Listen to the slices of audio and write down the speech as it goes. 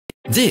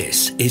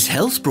This is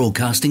Health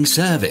Broadcasting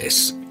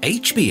Service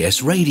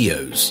HBS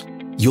Radios,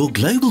 your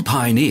global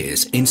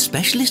pioneers in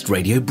specialist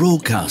radio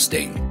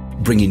broadcasting,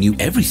 bringing you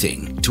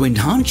everything to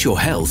enhance your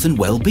health and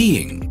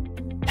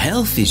well-being.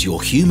 Health is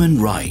your human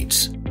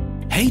right.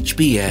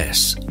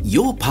 HBS,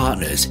 your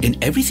partners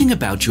in everything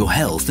about your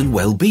health and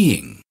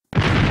well-being.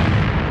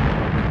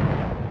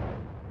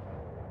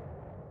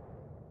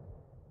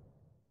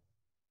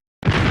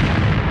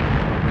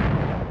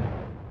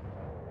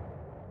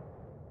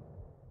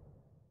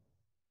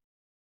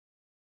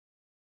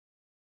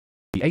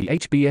 The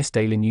HBS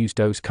Daily News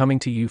Dose coming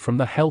to you from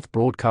the Health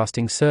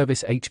Broadcasting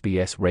Service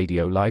HBS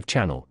Radio Live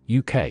Channel,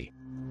 UK.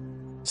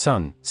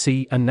 Sun,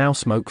 sea and now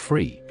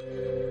smoke-free.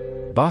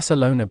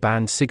 Barcelona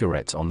bans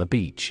cigarettes on the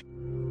beach.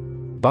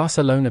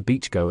 Barcelona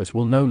beachgoers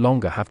will no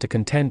longer have to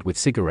contend with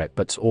cigarette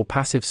butts or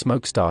passive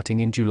smoke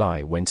starting in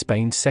July, when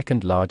Spain's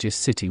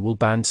second-largest city will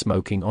ban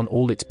smoking on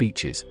all its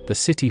beaches, the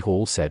City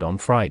Hall said on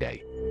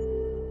Friday.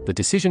 The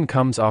decision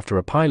comes after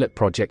a pilot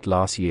project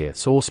last year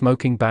saw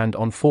smoking banned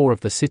on 4 of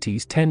the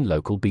city's 10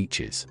 local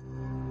beaches.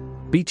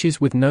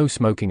 Beaches with no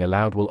smoking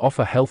allowed will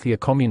offer healthier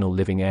communal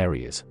living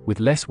areas,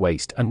 with less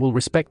waste, and will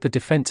respect the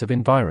defense of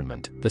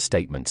environment, the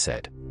statement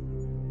said.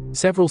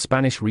 Several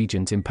Spanish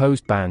regions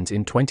imposed bans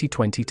in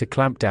 2020 to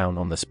clamp down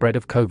on the spread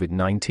of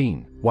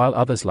COVID-19, while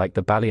others like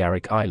the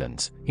Balearic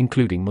Islands,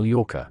 including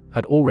Mallorca,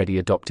 had already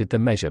adopted the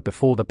measure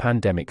before the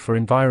pandemic for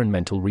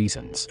environmental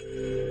reasons.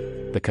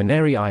 The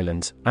Canary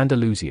Islands,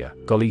 Andalusia,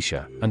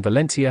 Galicia, and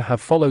Valencia have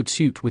followed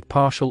suit with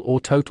partial or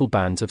total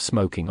bans of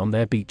smoking on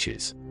their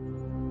beaches.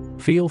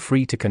 Feel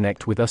free to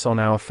connect with us on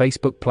our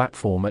Facebook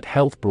platform at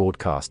Health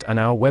Broadcast and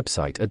our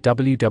website at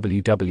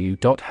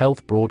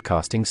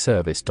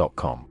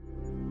www.healthbroadcastingservice.com.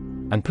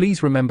 And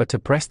please remember to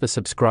press the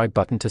subscribe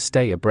button to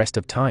stay abreast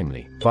of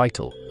timely,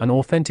 vital, and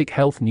authentic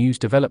health news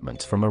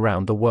developments from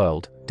around the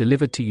world,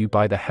 delivered to you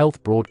by the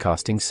Health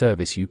Broadcasting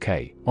Service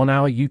UK, on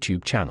our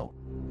YouTube channel.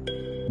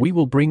 We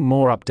will bring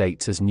more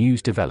updates as news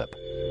develop.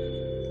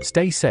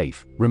 Stay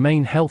safe,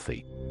 remain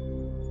healthy.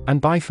 And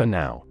bye for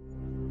now.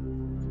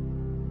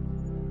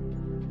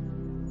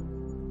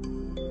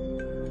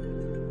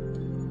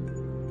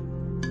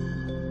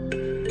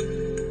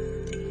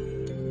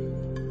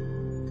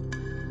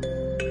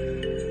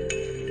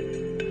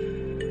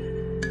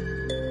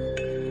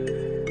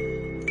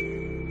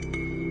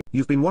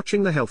 You've been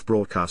watching the Health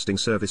Broadcasting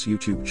Service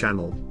YouTube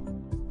channel,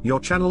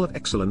 your channel of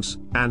excellence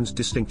and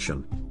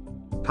distinction.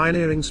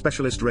 Pioneering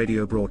specialist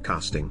radio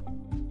broadcasting,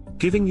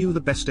 giving you the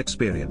best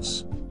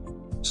experience.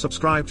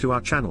 Subscribe to our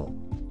channel.